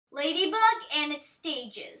Ladybug and its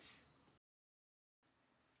stages.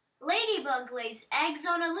 Ladybug lays eggs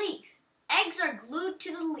on a leaf. Eggs are glued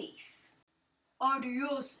to the leaf.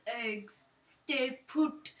 Adios, eggs. Stay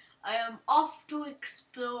put. I am off to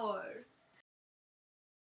explore.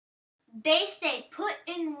 They stay put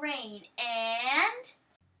in rain and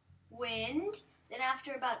wind. Then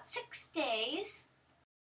after about 6 days,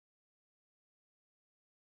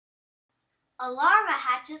 a larva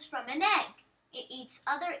hatches from an egg. It eats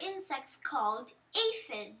other insects called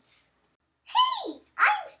aphids. Hey,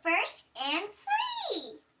 I'm first and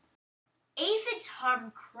free! Aphids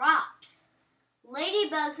harm crops.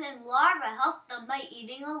 Ladybugs and larvae help them by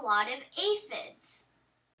eating a lot of aphids.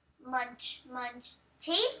 Munch, munch,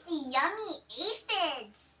 tasty, yummy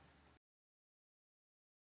aphids!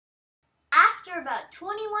 After about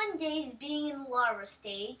 21 days being in the larva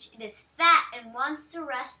stage, it is fat and wants to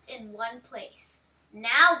rest in one place.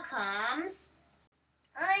 Now comes...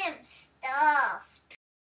 I am stuffed.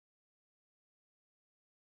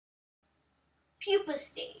 Pupa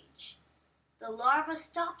stage. The larva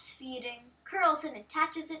stops feeding, curls and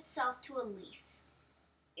attaches itself to a leaf.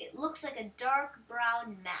 It looks like a dark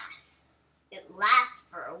brown mass. It lasts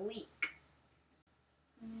for a week.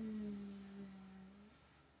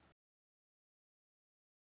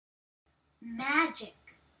 Magic!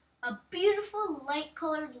 A beautiful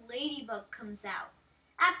light-colored ladybug comes out.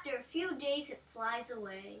 After a few days, it flies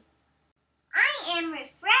away. I am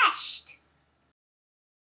refreshed.